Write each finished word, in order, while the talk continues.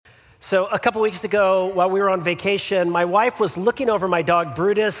So a couple weeks ago, while we were on vacation, my wife was looking over my dog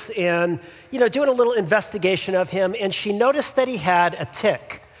Brutus and, doing a little investigation of him, and she noticed that he had a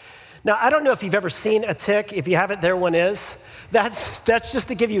tick. Now, I don't know if you've ever seen a tick. If you haven't, there one is. That's just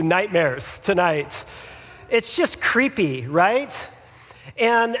to give you nightmares tonight. It's just creepy, right?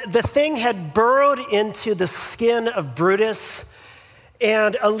 And the thing had burrowed into the skin of Brutus,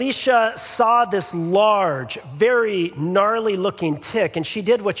 and Alicia saw this large, very gnarly looking tick, and she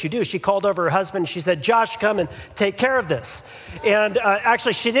did what you do. She called over her husband, and she said, "Josh, come and take care of this." And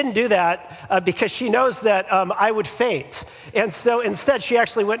actually, she didn't do that because she knows that I would faint. And so instead, she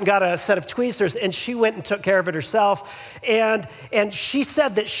actually went and got a set of tweezers, and she went and took care of it herself. And she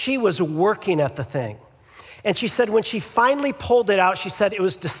said that she was working at the thing. And she said when she finally pulled it out, she said it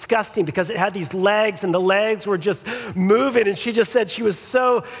was disgusting because it had these legs and the legs were just moving. And she just said she was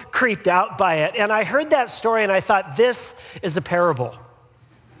so creeped out by it. And I heard that story and I thought, this is a parable.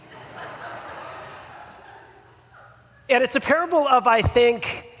 And it's a parable of, I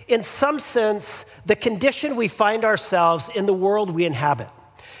think, in some sense, the condition we find ourselves in the world we inhabit.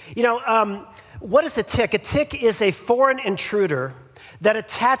 What is a tick? A tick is a foreign intruder that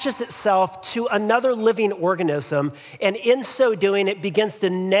attaches itself to another living organism, and in so doing, it begins to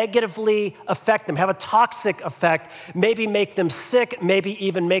negatively affect them, have a toxic effect, maybe make them sick, maybe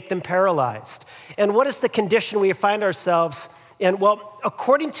even make them paralyzed. And what is the condition we find ourselves in? Well,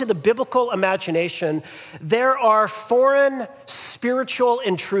 according to the biblical imagination, there are foreign spiritual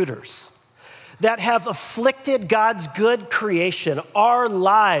intruders that have afflicted God's good creation, our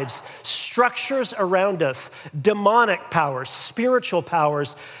lives, structures around us, demonic powers, spiritual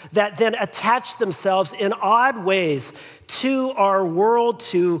powers that then attach themselves in odd ways to our world,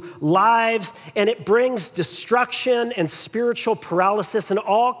 to lives, and it brings destruction and spiritual paralysis and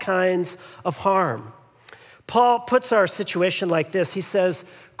all kinds of harm. Paul puts our situation like this. He says,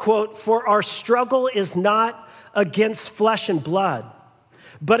 quote, "For our struggle is not against flesh and blood,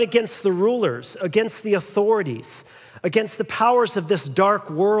 but against the rulers, against the authorities, against the powers of this dark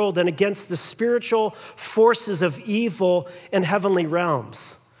world, and against the spiritual forces of evil in heavenly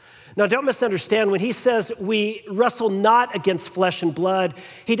realms." Now, don't misunderstand. When he says we wrestle not against flesh and blood,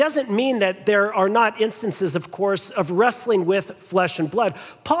 he doesn't mean that there are not instances, of course, of wrestling with flesh and blood.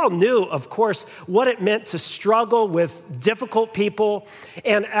 Paul knew, of course, what it meant to struggle with difficult people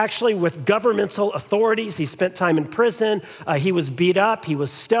and actually with governmental authorities. He spent time in prison. He was beat up. He was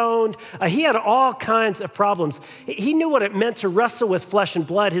stoned. He had all kinds of problems. He knew what it meant to wrestle with flesh and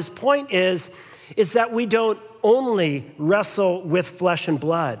blood. His point is that we don't only wrestle with flesh and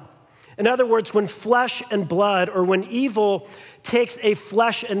blood. In other words, when flesh and blood, or when evil takes a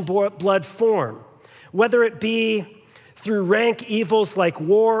flesh and blood form, whether it be through rank evils like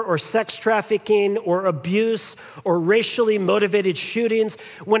war or sex trafficking or abuse or racially motivated shootings,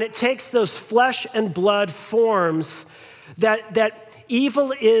 when it takes those flesh and blood forms, that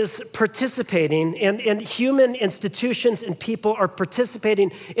evil is participating, and human institutions and people are participating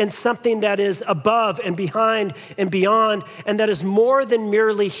in something that is above and behind and beyond, and that is more than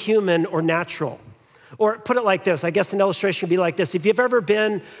merely human or natural. Or put it like this, I guess an illustration would be like this. If you've ever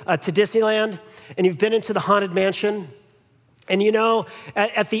been to Disneyland and you've been into the Haunted Mansion, and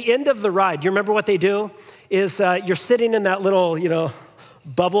at the end of the ride, you remember what they do? Is you're sitting in that little,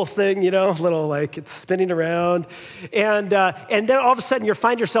 bubble thing, little like it's spinning around. And then all of a sudden you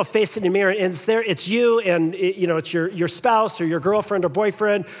find yourself facing a mirror, and it's you and it's your spouse or your girlfriend or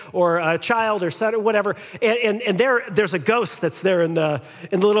boyfriend or a child or son or whatever. And there's a ghost that's there in the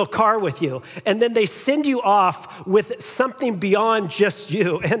little car with you. And then they send you off with something beyond just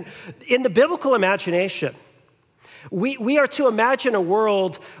you. And in the biblical imagination, we are to imagine a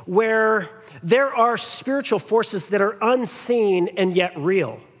world where there are spiritual forces that are unseen and yet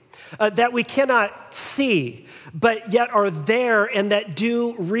real, that we cannot see, but yet are there and that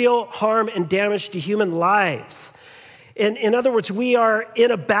do real harm and damage to human lives. In other words, we are in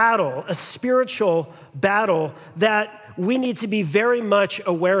a battle, a spiritual battle that we need to be very much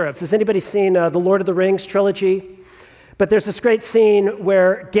aware of. Has anybody seen the Lord of the Rings trilogy? But there's this great scene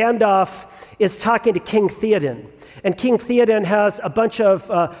where Gandalf is talking to King Theoden. And King Theoden has a bunch of,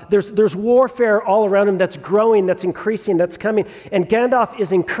 there's warfare all around him that's growing, that's increasing, that's coming. And Gandalf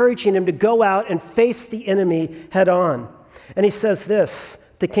is encouraging him to go out and face the enemy head on. And he says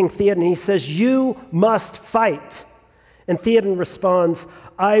this to King Theoden. He says, "You must fight." And Theoden responds,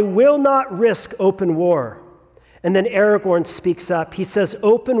 "I will not risk open war." And then Aragorn speaks up. He says,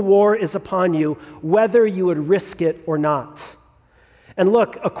 "Open war is upon you, whether you would risk it or not." And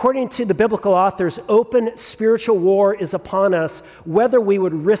look, according to the biblical authors, open spiritual war is upon us, whether we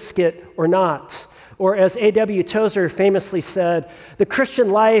would risk it or not. Or as A.W. Tozer famously said, the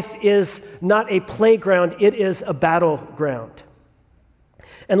Christian life is not a playground, it is a battleground.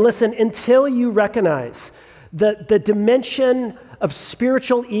 And listen, until you recognize the dimension of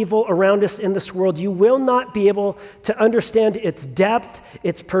spiritual evil around us in this world, you will not be able to understand its depth,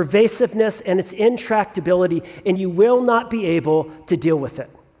 its pervasiveness, and its intractability, and you will not be able to deal with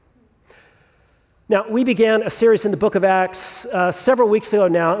it. Now, we began a series in the book of Acts several weeks ago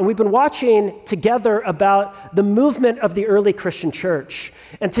now, and we've been watching together about the movement of the early Christian church.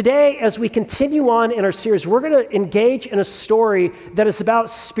 And today, as we continue on in our series, we're going to engage in a story that is about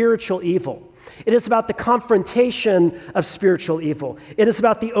spiritual evil. It is about the confrontation of spiritual evil. It is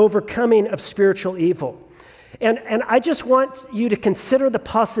about the overcoming of spiritual evil. And I just want you to consider the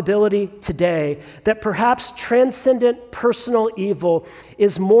possibility today that perhaps transcendent personal evil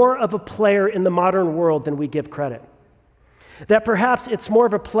is more of a player in the modern world than we give credit. That perhaps it's more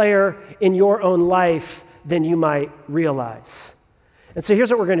of a player in your own life than you might realize. And so here's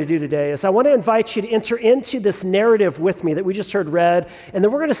what we're going to do today is I want to invite you to enter into this narrative with me that we just heard read, and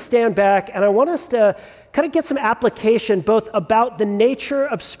then we're going to stand back, and I want us to kind of get some application both about the nature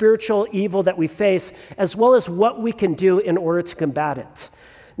of spiritual evil that we face as well as what we can do in order to combat it.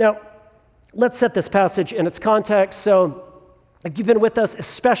 Now, let's set this passage in its context. So if you've been with us,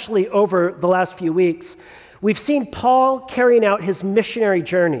 especially over the last few weeks, we've seen Paul carrying out his missionary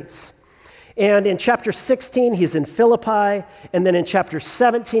journeys. And in chapter 16, he's in Philippi. And then in chapter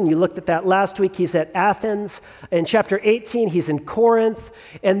 17, you looked at that last week, he's at Athens. In chapter 18, he's in Corinth.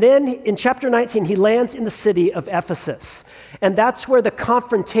 And then in chapter 19, he lands in the city of Ephesus. And that's where the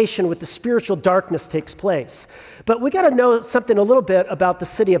confrontation with the spiritual darkness takes place. But we got to know something a little bit about the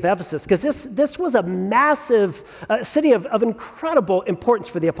city of Ephesus, because this was a massive city of incredible importance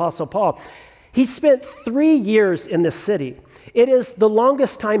for the Apostle Paul. He spent 3 years in this city. It is the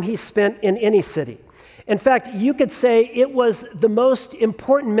longest time he spent in any city. In fact, you could say it was the most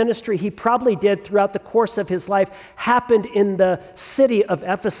important ministry he probably did throughout the course of his life happened in the city of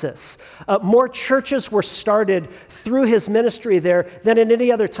Ephesus. More churches were started through his ministry there than at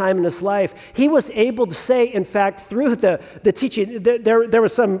any other time in his life. He was able to say, in fact, through the teaching, there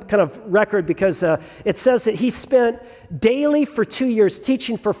was some kind of record because it says that he spent daily for 2 years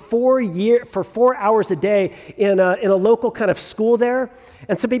teaching for 4 hours a day in a local kind of school there.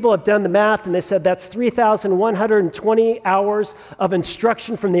 And some people have done the math, and they said that's 3,120 hours of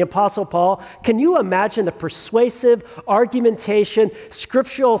instruction from the Apostle Paul. Can you imagine the persuasive argumentation,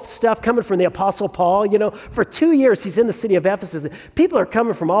 scriptural stuff coming from the Apostle Paul? You know, for 2 years, he's in the city of Ephesus. People are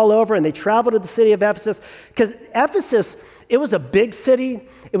coming from all over, and they travel to the city of Ephesus. Because Ephesus, it was a big city.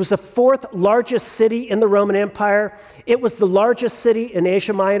 It was the 4th largest city in the Roman Empire. It was the largest city in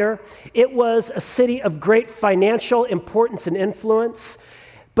Asia Minor. It was a city of great financial importance and influence.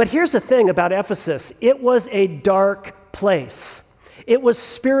 But here's the thing about Ephesus. It was a dark place. It was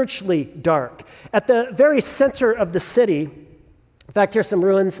spiritually dark. At the very center of the city, in fact, here's some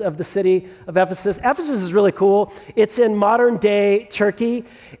ruins of the city of Ephesus. Ephesus is really cool. It's in modern-day Turkey,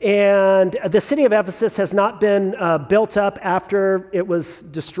 and the city of Ephesus has not been built up after it was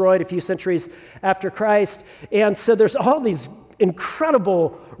destroyed a few centuries after Christ. And so there's all these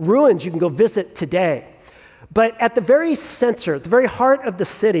incredible ruins you can go visit today. But at the very center, the very heart of the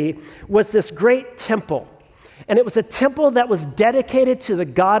city, was this great temple. And it was a temple that was dedicated to the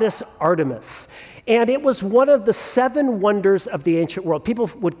goddess Artemis. And it was one of the 7 wonders of the ancient world. People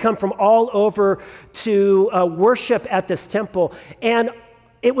would come from all over to worship at this temple. And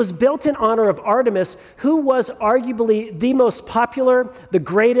it was built in honor of Artemis, who was arguably the most popular, the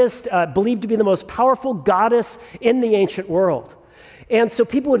greatest, believed to be the most powerful goddess in the ancient world. And so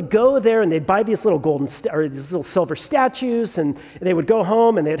people would go there and they'd buy these little these little silver statues, and they would go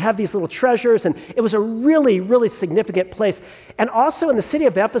home and they'd have these little treasures. And it was a really, really significant place. And also in the city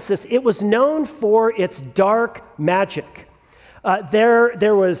of Ephesus, it was known for its dark magic.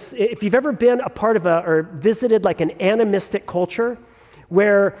 There was, if you've ever been a part of or visited like an animistic culture,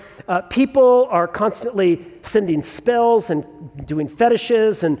 where people are constantly sending spells and doing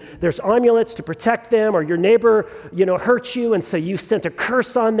fetishes, and there's amulets to protect them, or your neighbor, hurt you, and so you sent a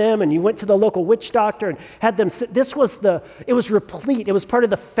curse on them, and you went to the local witch doctor and had them. It was replete. It was part of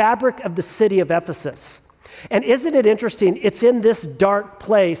the fabric of the city of Ephesus. And isn't it interesting? It's in this dark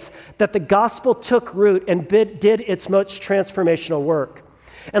place that the gospel took root and did its most transformational work.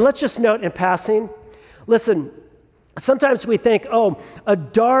 And let's just note in passing, listen. Sometimes we think, a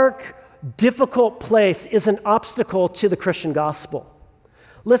dark, difficult place is an obstacle to the Christian gospel.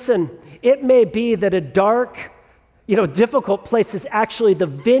 Listen, it may be that a dark, difficult place is actually the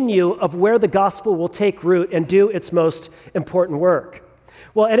venue of where the gospel will take root and do its most important work.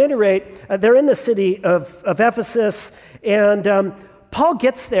 Well, at any rate, they're in the city of Ephesus, and Paul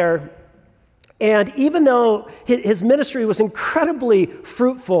gets there, and even though his ministry was incredibly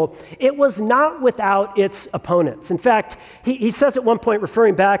fruitful, it was not without its opponents. In fact, he says at one point,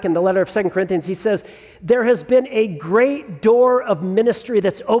 referring back in the letter of 2 Corinthians, he says, there has been a great door of ministry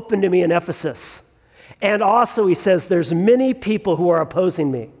that's opened to me in Ephesus. And also, he says, there's many people who are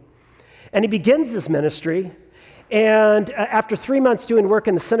opposing me. And he begins his ministry, and after 3 months doing work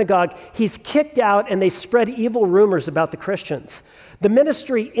in the synagogue, he's kicked out, and they spread evil rumors about the Christians. The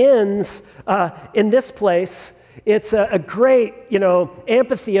ministry ends in this place. It's a great,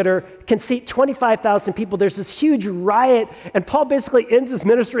 amphitheater, can seat 25,000 people. There's this huge riot, and Paul basically ends his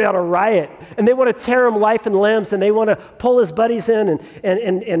ministry on a riot, and they want to tear him life and limbs, and they want to pull his buddies in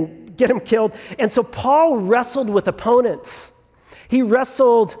and get him killed. And so Paul wrestled with opponents. He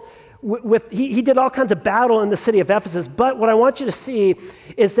wrestled he did all kinds of battle in the city of Ephesus, but what I want you to see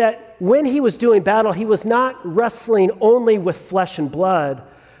is that when he was doing battle, he was not wrestling only with flesh and blood,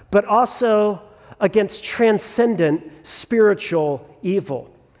 but also against transcendent spiritual evil.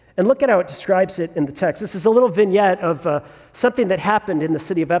 And look at how it describes it in the text. This is a little vignette of something that happened in the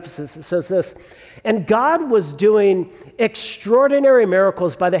city of Ephesus. It says this, and God was doing extraordinary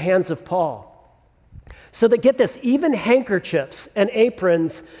miracles by the hands of Paul. So that, get this, even handkerchiefs and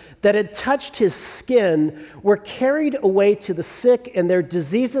aprons that had touched his skin were carried away to the sick, and their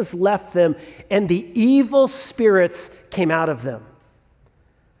diseases left them, and the evil spirits came out of them.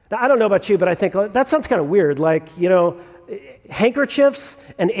 Now, I don't know about you, but I think that sounds kind of weird, like, handkerchiefs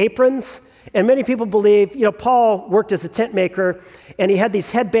and aprons. And many people believe, Paul worked as a tent maker, and he had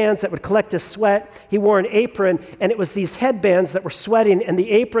these headbands that would collect his sweat. He wore an apron, and it was these headbands that were sweating and the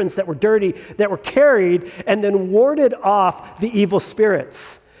aprons that were dirty that were carried and then warded off the evil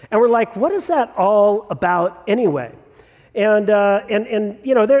spirits. And we're like, what is that all about anyway? And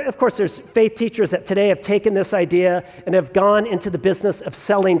there, of course, there's faith teachers that today have taken this idea and have gone into the business of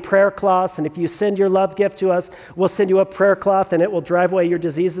selling prayer cloths. And if you send your love gift to us, we'll send you a prayer cloth, and it will drive away your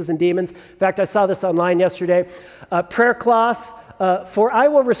diseases and demons. In fact, I saw this online yesterday. Prayer cloth, for I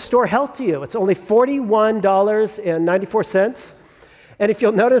will restore health to you. It's only $41.94. And if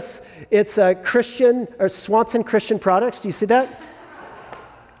you'll notice, it's Christian or Swanson Christian products. Do you see that?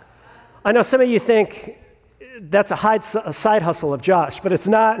 I know some of you think that's a side hustle of Josh, but it's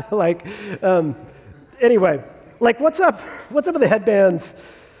not. Anyway, what's up with the headbands?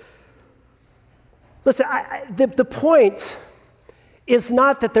 Listen, the point is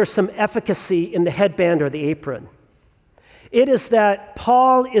not that there's some efficacy in the headband or the apron. It is that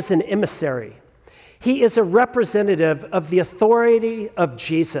Paul is an emissary. He is a representative of the authority of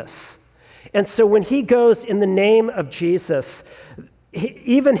Jesus. And so when he goes in the name of Jesus,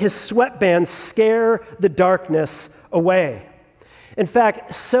 even his sweatbands scare the darkness away. In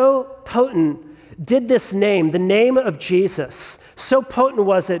fact, so potent did this name, the name of Jesus, so potent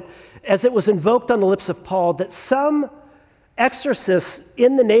was it, as it was invoked on the lips of Paul, that some exorcists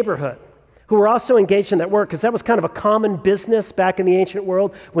in the neighborhood who were also engaged in that work, because that was kind of a common business back in the ancient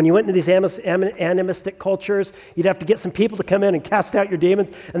world. When you went into these animistic cultures, you'd have to get some people to come in and cast out your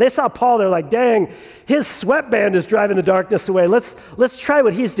demons. And they saw Paul, they're like, dang, his sweatband is driving the darkness away. Let's try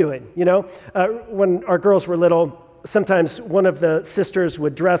what he's doing. When our girls were little, sometimes one of the sisters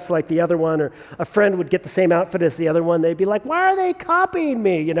would dress like the other one, or a friend would get the same outfit as the other one. They'd be like, why are they copying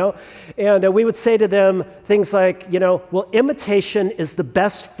me, And we would say to them things like, well, imitation is the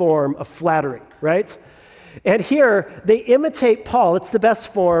best form of flattery, right? And here, they imitate Paul. It's the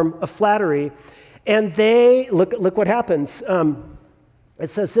best form of flattery. And they, look what happens.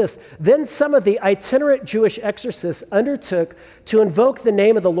 It says this, then some of the itinerant Jewish exorcists undertook to invoke the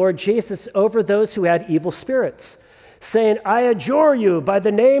name of the Lord Jesus over those who had evil spirits, saying, I adjure you by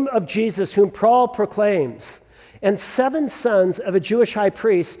the name of Jesus whom Paul proclaims. And 7 sons of a Jewish high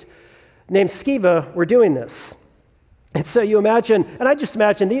priest named Sceva were doing this. And so you imagine, and I just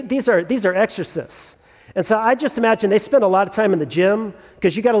imagine these are exorcists. And so I just imagine they spend a lot of time in the gym,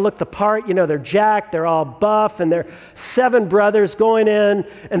 because you got to look the part. They're jacked, they're all buff, and they're 7 brothers going in,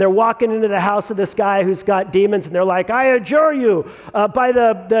 and they're walking into the house of this guy who's got demons, and they're like, I adjure you by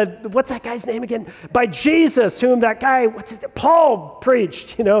the what's that guy's name again? By Jesus, whom that guy, Paul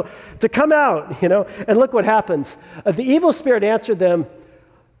preached, to come out, And look what happens. The evil spirit answered them,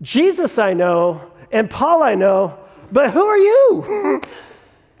 Jesus I know, and Paul I know, but who are you?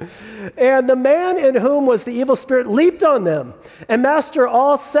 And the man in whom was the evil spirit leaped on them and mastered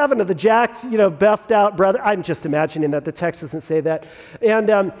all 7 of the jacked, buffed out brother. I'm just imagining that. The text doesn't say that.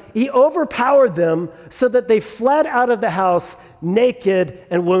 And he overpowered them so that they fled out of the house naked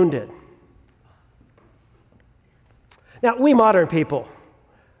and wounded. Now, we modern people,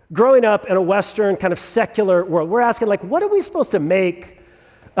 growing up in a Western kind of secular world, we're asking, like, what are we supposed to make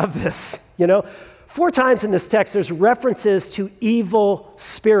of this? 4 times in this text, there's references to evil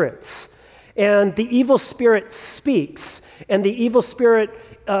spirits. And the evil spirit speaks. And the evil spirit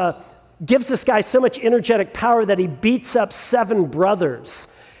gives this guy so much energetic power that he beats up 7 brothers.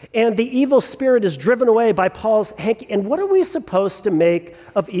 And the evil spirit is driven away by Paul's hanky. And what are we supposed to make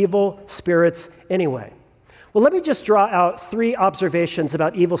of evil spirits anyway? Well, let me just draw out 3 observations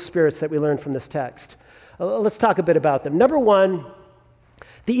about evil spirits that we learn from this text. Let's talk a bit about them. Number 1,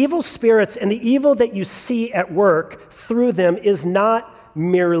 the evil spirits and the evil that you see at work through them is not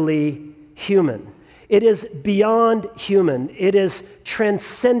merely human. It is beyond human. It is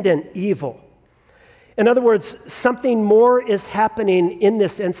transcendent evil. In other words, something more is happening in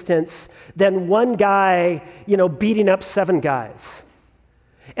this instance than one guy, beating up 7 guys.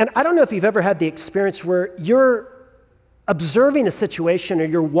 And I don't know if you've ever had the experience where you're observing a situation or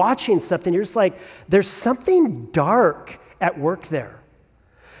you're watching something, you're just like, there's something dark at work there.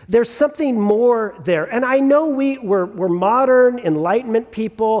 There's something more there. And I know we're modern Enlightenment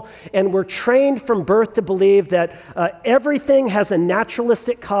people, and we're trained from birth to believe that everything has a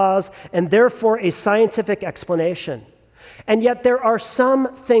naturalistic cause and therefore a scientific explanation. And yet there are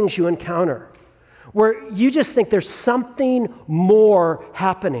some things you encounter where you just think there's something more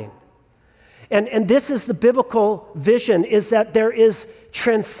happening. And this is the biblical vision, is that there is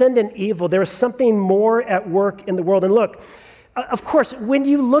transcendent evil. There is something more at work in the world. And look, of course, when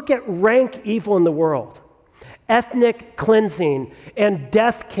you look at rank evil in the world, ethnic cleansing and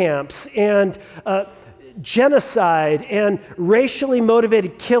death camps and genocide and racially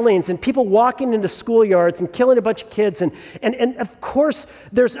motivated killings and people walking into schoolyards and killing a bunch of kids, and of course,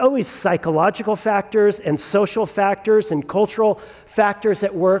 there's always psychological factors and social factors and cultural factors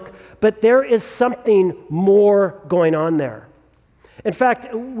at work, but there is something more going on there. In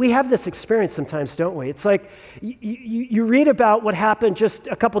fact, we have this experience sometimes, don't we? It's like you read about what happened just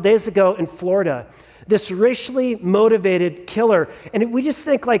a couple days ago in Florida, this racially motivated killer, and we just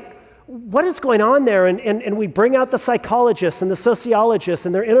think, like, what is going on there? And we bring out the psychologists and the sociologists,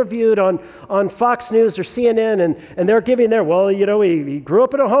 and they're interviewed on Fox News or CNN, and they're giving their, he grew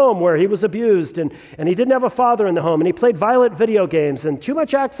up in a home where he was abused, and he didn't have a father in the home, and he played violent video games, and too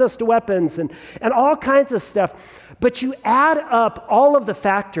much access to weapons, and all kinds of stuff. But you add up all of the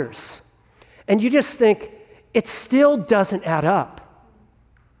factors, and you just think, it still doesn't add up.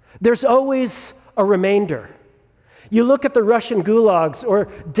 There's always a remainder. You look at the Russian gulags or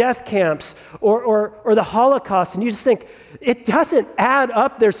death camps or the Holocaust, and you just think, it doesn't add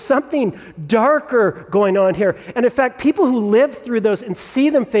up. There's something darker going on here. And in fact, people who live through those and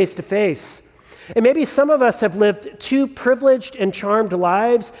see them face to face, and maybe some of us have lived too privileged and charmed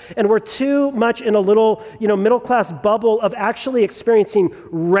lives, and we're too much in a little, middle-class bubble of actually experiencing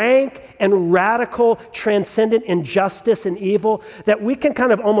rank and radical, transcendent injustice and evil, that we can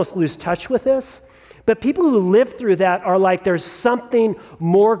kind of almost lose touch with this. But people who live through that are like, there's something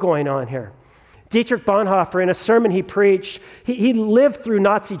more going on here. Dietrich Bonhoeffer, in a sermon he preached, he lived through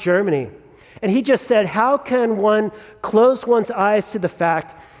Nazi Germany, and he just said, how can one close one's eyes to the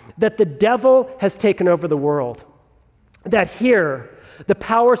fact that the devil has taken over the world, that here the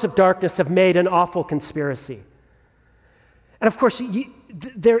powers of darkness have made an awful conspiracy. And of course,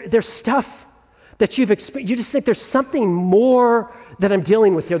 there's stuff that you've experienced. You just think there's something more that I'm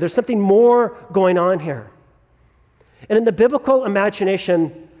dealing with here. There's something more going on here. And in the biblical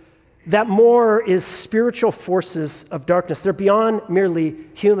imagination, that more is spiritual forces of darkness. They're beyond merely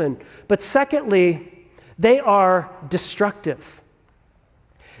human. But secondly, they are destructive.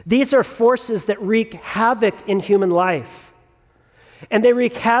 These are forces that wreak havoc in human life. And they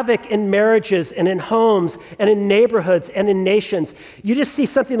wreak havoc in marriages and in homes and in neighborhoods and in nations. You just see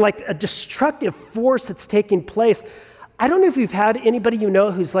something like a destructive force that's taking place. I don't know if you've had anybody you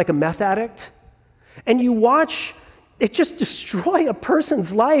know who's like a meth addict, and you watch it just destroy a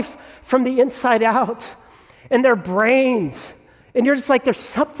person's life from the inside out and their brains. And you're just like, there's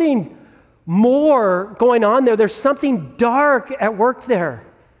something more going on there. There's something dark at work there.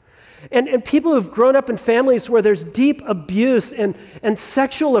 And people who've grown up in families where there's deep abuse and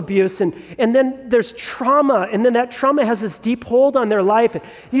sexual abuse, and then there's trauma, and then that trauma has this deep hold on their life. And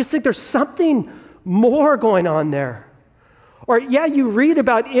you just think there's something more going on there. Or you read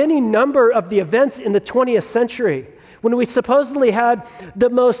about any number of the events in the 20th century when we supposedly had the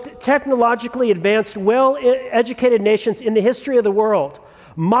most technologically advanced, well-educated nations in the history of the world.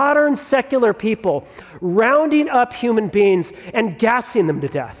 Modern secular people rounding up human beings and gassing them to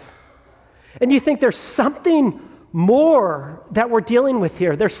death. And you think there's something more that we're dealing with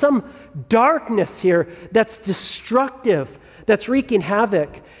here. There's some darkness here that's destructive, that's wreaking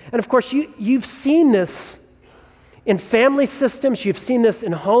havoc. And of course, you've seen this in family systems, you've seen this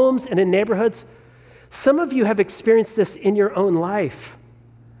in homes and in neighborhoods. Some of you have experienced this in your own life.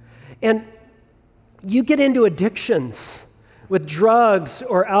 And you get into addictions with drugs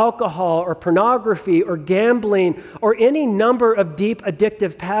or alcohol or pornography or gambling or any number of deep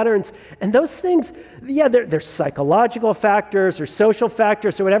addictive patterns. And those things, yeah, there's psychological factors or social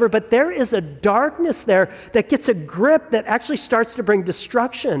factors or whatever, but there is a darkness there that gets a grip that actually starts to bring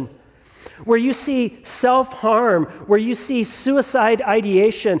destruction, where you see self-harm, where you see suicide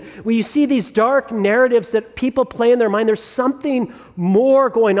ideation, where you see these dark narratives that people play in their mind. There's something more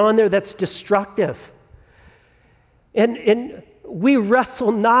going on there that's destructive. And we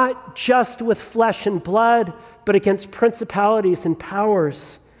wrestle not just with flesh and blood, but against principalities and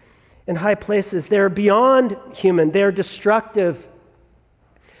powers in high places. They're beyond human. They're destructive.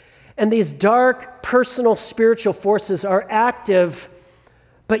 And these dark, personal, spiritual forces are active,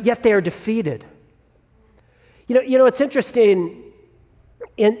 but yet they are defeated. You know, it's interesting.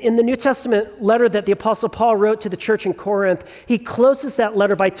 In the New Testament letter that the Apostle Paul wrote to the church in Corinth, he closes that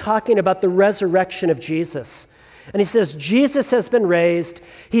letter by talking about the resurrection of Jesus. And he says, Jesus has been raised,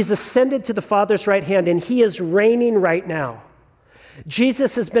 he's ascended to the Father's right hand, and he is reigning right now.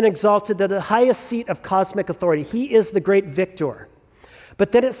 Jesus has been exalted to the highest seat of cosmic authority. He is the great victor.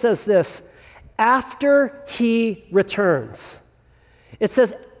 But then it says this, after he returns. It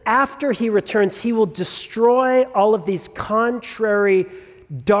says, after he returns, he will destroy all of these contrary,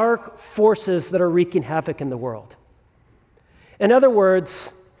 dark forces that are wreaking havoc in the world. In other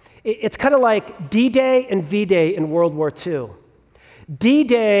words, it's kind of like D-Day and V-Day in World War II.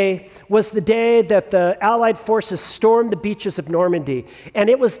 D-Day was the day that the Allied forces stormed the beaches of Normandy, and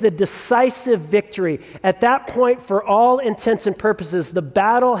it was the decisive victory. At that point, for all intents and purposes, the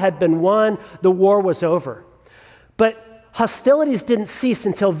battle had been won, the war was over. But hostilities didn't cease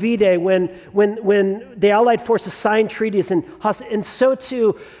until V-Day when the Allied forces signed treaties, and so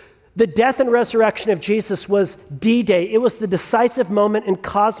too, the death and resurrection of Jesus was D-Day. It was the decisive moment in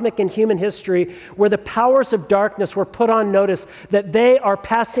cosmic and human history where the powers of darkness were put on notice that they are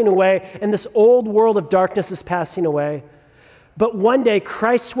passing away and this old world of darkness is passing away. But one day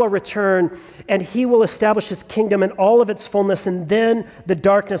Christ will return and he will establish his kingdom in all of its fullness, and then the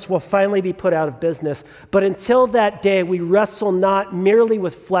darkness will finally be put out of business. But until that day, we wrestle not merely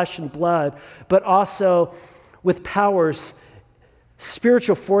with flesh and blood, but also with powers,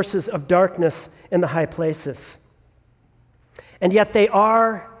 spiritual forces of darkness in the high places. And yet they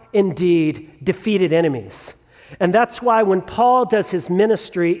are indeed defeated enemies. And that's why when Paul does his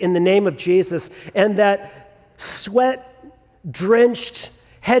ministry in the name of Jesus and that sweat-drenched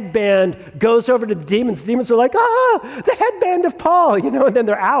headband goes over to the demons are like, the headband of Paul, and then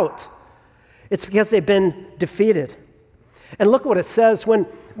they're out. It's because they've been defeated. And look what it says when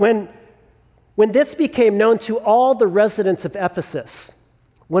this became known to all the residents of Ephesus.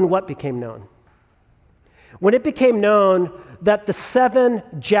 When what became known? When it became known that the 7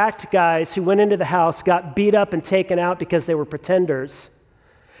 jacked guys who went into the house got beat up and taken out because they were pretenders,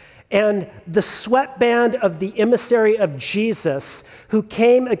 and the sweatband of the emissary of Jesus who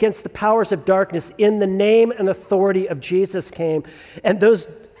came against the powers of darkness in the name and authority of Jesus came, and those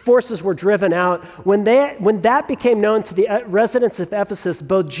forces were driven out. When that became known to the residents of Ephesus,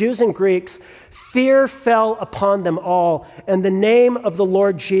 both Jews and Greeks, fear fell upon them all, and the name of the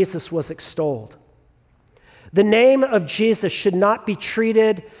Lord Jesus was extolled. The name of Jesus should not be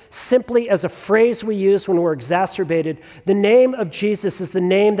treated simply as a phrase we use when we're exacerbated. The name of Jesus is the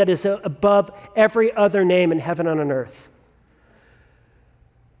name that is above every other name in heaven and on earth.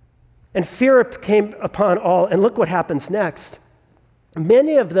 And fear came upon all, and look what happens next.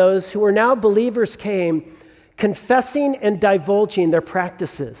 Many of those who are now believers came confessing and divulging their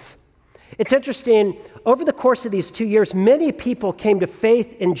practices. It's interesting, over the course of these 2 years, many people came to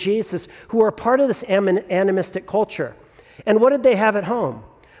faith in Jesus who are part of this animistic culture. And what did they have at home?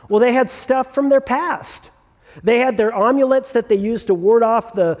 Well, they had stuff from their past. They had their amulets that they used to ward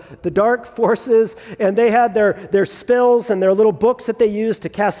off the dark forces, and they had their spells and their little books that they used to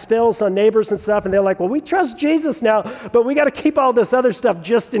cast spells on neighbors and stuff, and they're like, well, we trust Jesus now, but we got to keep all this other stuff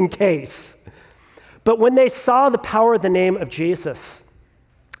just in case. But when they saw the power of the name of Jesus,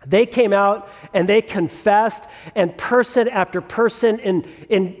 they came out and they confessed, and person after person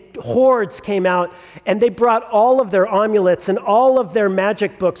in hordes came out, and they brought all of their amulets and all of their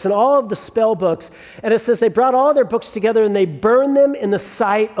magic books and all of the spell books. And it says they brought all their books together and they burned them in the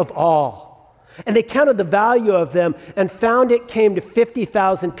sight of all. And they counted the value of them and found it came to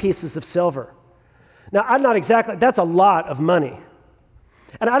 50,000 pieces of silver. Now, that's a lot of money.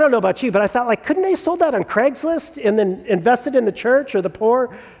 And I don't know about you, but I thought, like, couldn't they have sold that on Craigslist and then invested in the church or the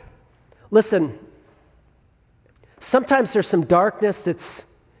poor? Listen, sometimes there's some darkness that's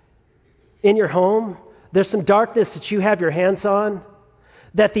in your home. There's some darkness that you have your hands on,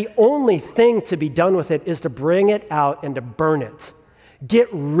 that the only thing to be done with it is to bring it out and to burn it. Get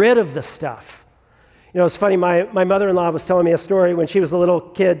rid of the stuff. You know, it's funny, my mother-in-law was telling me a story when she was a little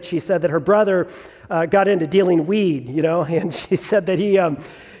kid. She said that her brother got into dealing weed, you know, and she said that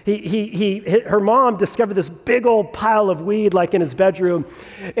her mom discovered this big old pile of weed like in his bedroom.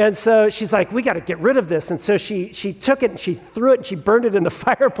 And so she's like, we got to get rid of this. And so she took it and she threw it and she burned it in the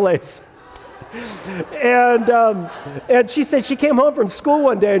fireplace. And she said she came home from school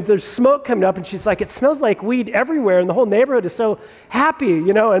one day and there's smoke coming up and she's like, it smells like weed everywhere and the whole neighborhood is so happy,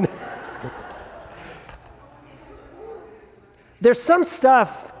 you know. And there's some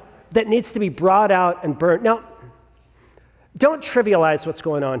stuff that needs to be brought out and burnt. Now, don't trivialize what's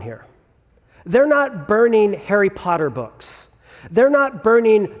going on here. They're not burning Harry Potter books. They're not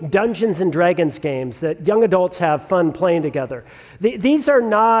burning Dungeons and Dragons games that young adults have fun playing together. This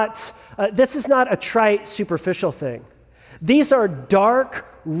is not a trite, superficial thing. These are dark,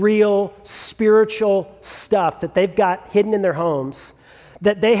 real, spiritual stuff that they've got hidden in their homes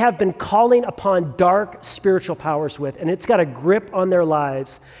that they have been calling upon dark spiritual powers with, and it's got a grip on their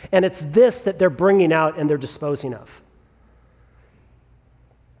lives, and it's this that they're bringing out and they're disposing of.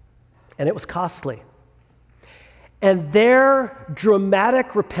 And it was costly. And their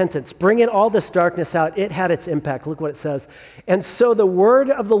dramatic repentance, bringing all this darkness out, it had its impact. Look what it says. And so the word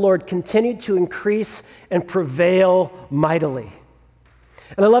of the Lord continued to increase and prevail mightily.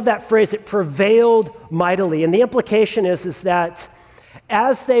 And I love that phrase, it prevailed mightily. And the implication is that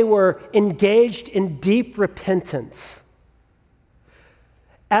as they were engaged in deep repentance,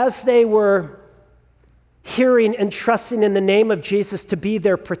 as they were hearing and trusting in the name of Jesus to be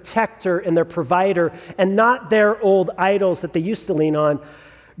their protector and their provider and not their old idols that they used to lean on,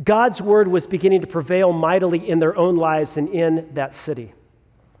 God's word was beginning to prevail mightily in their own lives and in that city.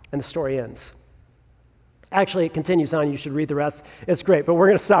 And the story ends. Actually, it continues on. You should read the rest. It's great, but we're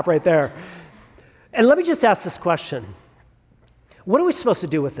going to stop right there. And let me just ask this question. What are we supposed to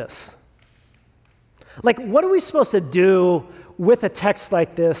do with this? Like, what are we supposed to do with a text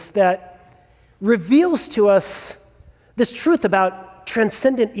like this that reveals to us this truth about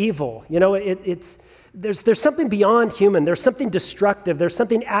transcendent evil? You know, there's something beyond human. There's something destructive. There's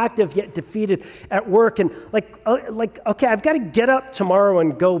something active yet defeated at work. And okay, I've got to get up tomorrow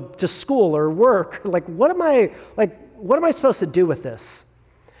and go to school or work. What am I supposed to do with this?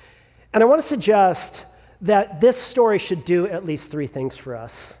 And I want to suggest that this story should do at least three things for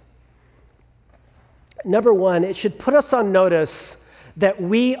us. Number one, it should put us on notice that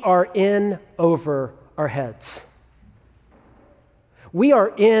we are in over our heads. We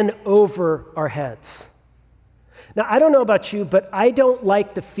are in over our heads. Now, I don't know about you, but I don't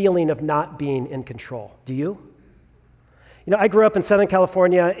like the feeling of not being in control. Do you? You know, I grew up in Southern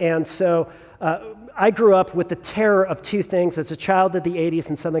California, and so I grew up with the terror of two things as a child of the 80s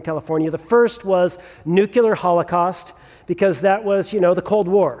in Southern California. The first was nuclear holocaust, because that was, the Cold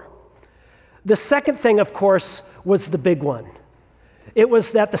War. The second thing, of course, was the big one. It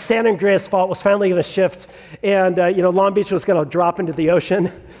was that the San Andreas Fault was finally going to shift, and Long Beach was going to drop into the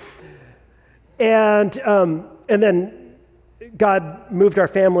ocean. And then God moved our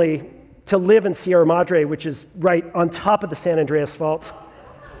family to live in Sierra Madre, which is right on top of the San Andreas Fault.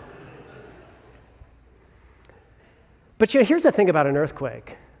 But here's the thing about an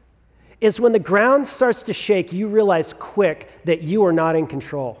earthquake, is when the ground starts to shake, you realize quick that you are not in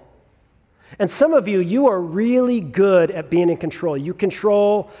control. And some of you are really good at being in control. You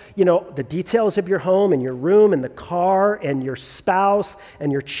control, the details of your home and your room and the car and your spouse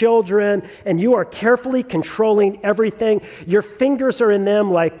and your children, and you are carefully controlling everything. Your fingers are in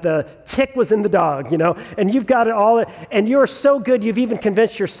them like the tick was in the dog, and you've got it all, and you're so good you've even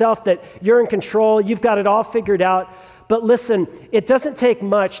convinced yourself that you're in control, you've got it all figured out. But listen, it doesn't take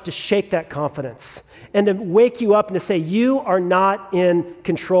much to shake that confidence and to wake you up and to say, you are not in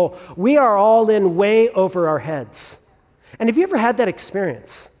control. We are all in way over our heads. And have you ever had that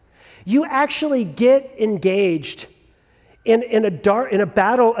experience? You actually get engaged in a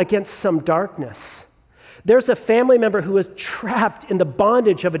battle against some darkness. There's a family member who is trapped in the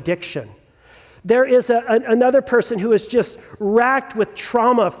bondage of addiction. There is another person who is just racked with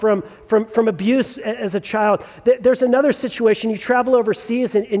trauma from abuse as a child. There's another situation. You travel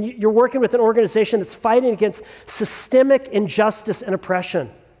overseas and you're working with an organization that's fighting against systemic injustice and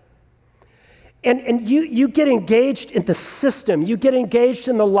oppression. And you get engaged in the system. You get engaged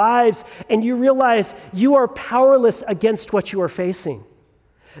in the lives, and you realize you are powerless against what you are facing.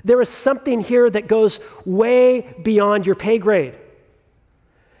 There is something here that goes way beyond your pay grade.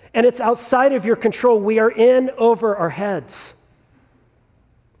 And it's outside of your control. We are in over our heads.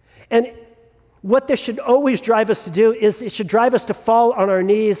 And what this should always drive us to do is it should drive us to fall on our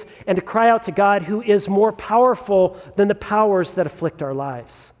knees and to cry out to God, who is more powerful than the powers that afflict our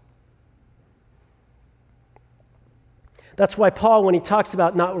lives. That's why Paul, when he talks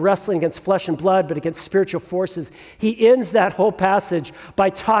about not wrestling against flesh and blood, but against spiritual forces, he ends that whole passage by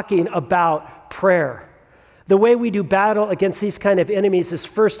talking about prayer. The way we do battle against these kind of enemies is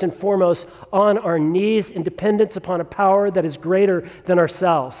first and foremost on our knees in dependence upon a power that is greater than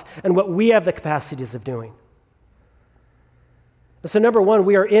ourselves and what we have the capacities of doing. So number one,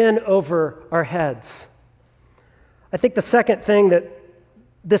 we are in over our heads. I think the second thing that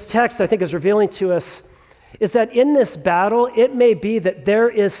this text, I think, is revealing to us is that in this battle, it may be that there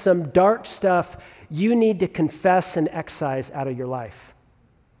is some dark stuff you need to confess and excise out of your life.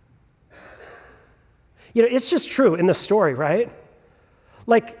 You know, it's just true in the story, right?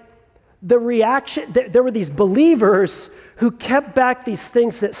 Like, the reaction, there were these believers who kept back these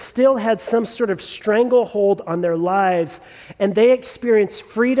things that still had some sort of stranglehold on their lives, and they experienced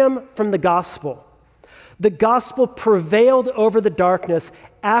freedom from the gospel. The gospel prevailed over the darkness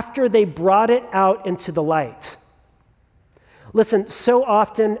after they brought it out into the light. Listen, so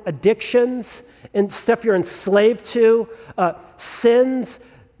often addictions and stuff you're enslaved to, sins,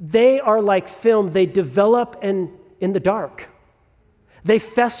 they are like film. They develop in the dark. They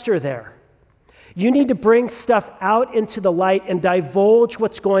fester there. You need to bring stuff out into the light and divulge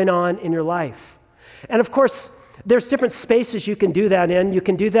what's going on in your life. And of course, there's different spaces you can do that in. You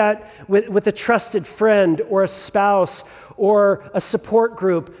can do that with a trusted friend or a spouse or a support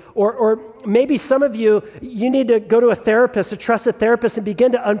group, or maybe some of you need to go to a therapist, a trusted therapist, and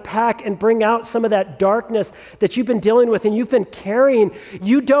begin to unpack and bring out some of that darkness that you've been dealing with and you've been carrying.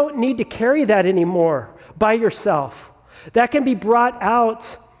 You don't need to carry that anymore by yourself. That can be brought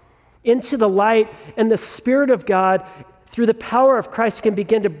out into the light, and the Spirit of God, through the power of Christ, can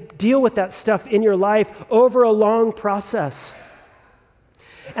begin to deal with that stuff in your life over a long process.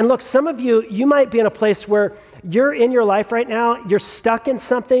 And look, some of you might be in a place where you're in your life right now, you're stuck in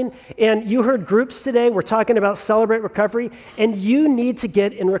something, and you heard groups today, we're talking about Celebrate Recovery, and you need to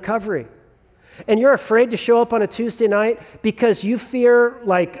get in recovery. And you're afraid to show up on a Tuesday night because you fear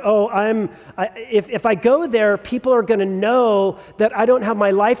like, if I go there, people are going to know that I don't have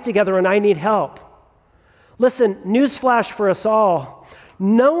my life together and I need help. Listen, newsflash for us all.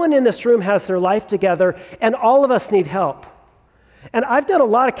 No one in this room has their life together, and all of us need help. And I've done a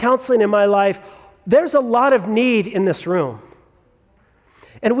lot of counseling in my life. There's a lot of need in this room.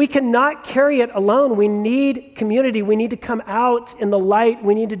 And we cannot carry it alone. We need community. We need to come out in the light.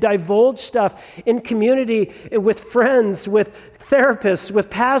 We need to divulge stuff in community with friends, with therapists, with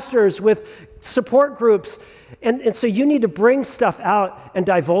pastors, with support groups. And so you need to bring stuff out and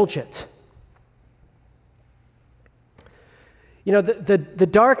divulge it. You know, the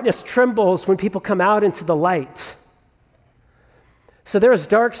darkness trembles when people come out into the light. So there's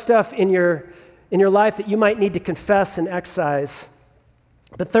dark stuff in your life that you might need to confess and excise.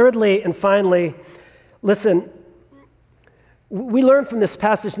 But thirdly and finally, listen, we learn from this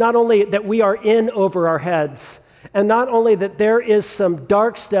passage not only that we are in over our heads, and not only that there is some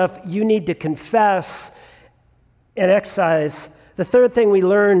dark stuff you need to confess and excise. The third thing we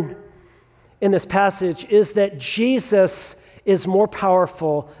learn in this passage is that Jesus is more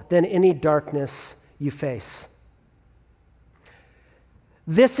powerful than any darkness you face.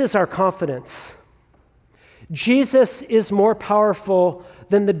 This is our confidence. Jesus is more powerful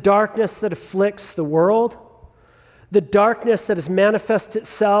than the darkness that afflicts the world, the darkness that has manifested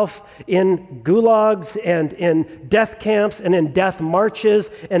itself in gulags and in death camps and in death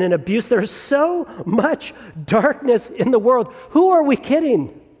marches and in abuse. There's so much darkness in the world. Who are we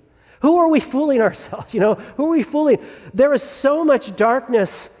kidding? Who are we fooling ourselves? Who are we fooling? There is so much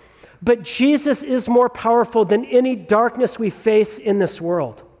darkness, but Jesus is more powerful than any darkness we face in this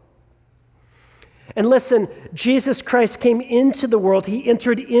world. And listen, Jesus Christ came into the world. He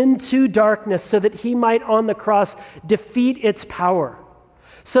entered into darkness so that he might on the cross defeat its power.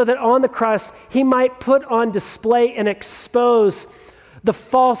 So that on the cross he might put on display and expose the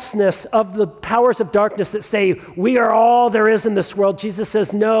falseness of the powers of darkness that say, we are all there is in this world. Jesus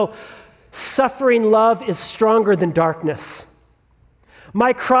says, no, suffering love is stronger than darkness.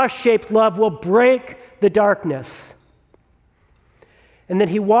 My cross-shaped love will break the darkness. And then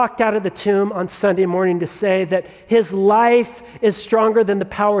he walked out of the tomb on Sunday morning to say that his life is stronger than the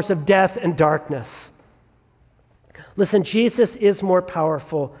powers of death and darkness. Listen, Jesus is more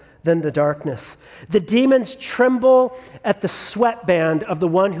powerful than the darkness. The demons tremble at the sweatband of the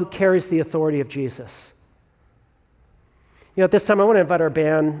one who carries the authority of Jesus. At this time, I want to invite our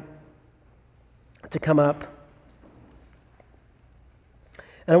band to come up.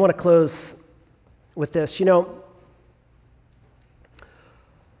 And I want to close with this.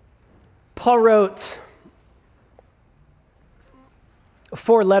 Paul wrote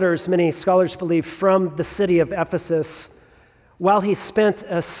 4 letters, many scholars believe, from the city of Ephesus while he spent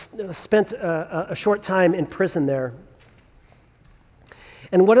a short time in prison there.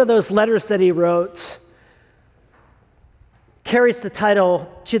 And one of those letters that he wrote carries the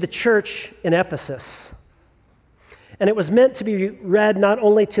title "To the Church in Ephesus." And it was meant to be read not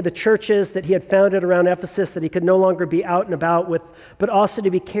only to the churches that he had founded around Ephesus that he could no longer be out and about with, but also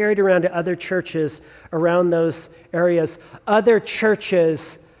to be carried around to other churches around those areas, other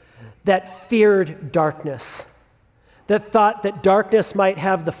churches that feared darkness, that thought that darkness might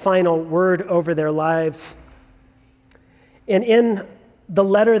have the final word over their lives. And in the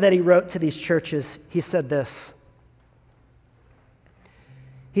letter that he wrote to these churches, he said this.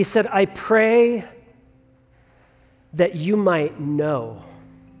 He said, "I pray that you might know.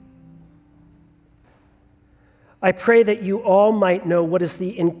 I pray that you all might know what is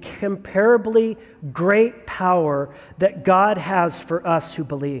the incomparably great power that God has for us who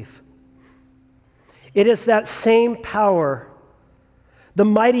believe. It is that same power, the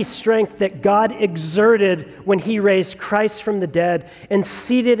mighty strength that God exerted when he raised Christ from the dead and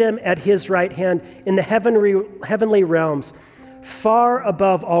seated him at his right hand in the heavenly realms, far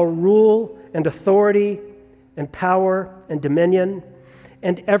above all rule and authority and power and dominion,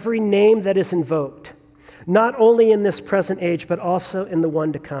 and every name that is invoked, not only in this present age, but also in the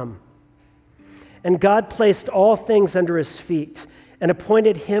one to come. And God placed all things under his feet and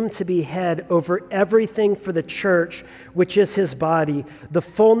appointed him to be head over everything for the church, which is his body, the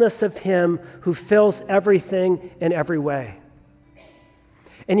fullness of him who fills everything in every way."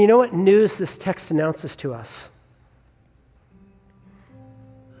 And you know what news this text announces to us?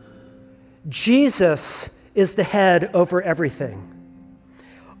 Jesus is the head over everything.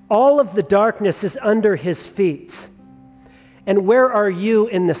 All of the darkness is under his feet. And where are you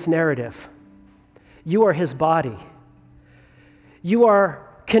in this narrative? You are his body. You are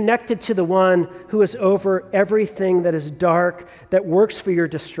connected to the one who is over everything that is dark, that works for your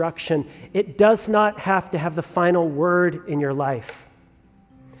destruction. It does not have to have the final word in your life.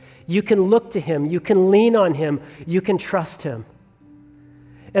 You can look to him. You can lean on him. You can trust him.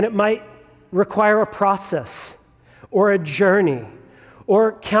 And it might require a process or a journey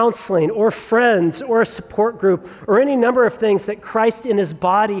or counseling or friends or a support group or any number of things that Christ in his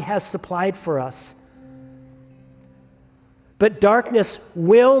body has supplied for us. But darkness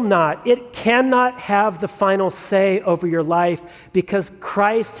will not, it cannot have the final say over your life because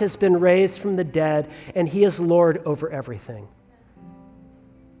Christ has been raised from the dead and he is Lord over everything.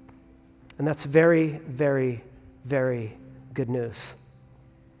 And that's very, very, very good news.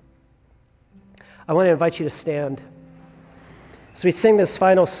 I want to invite you to stand. So we sing this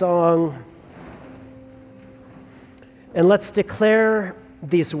final song, and let's declare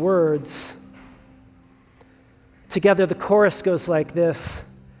these words. Together, the chorus goes like this: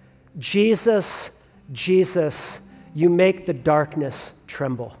 Jesus, Jesus, you make the darkness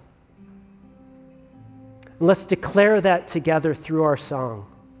tremble. And let's declare that together through our song.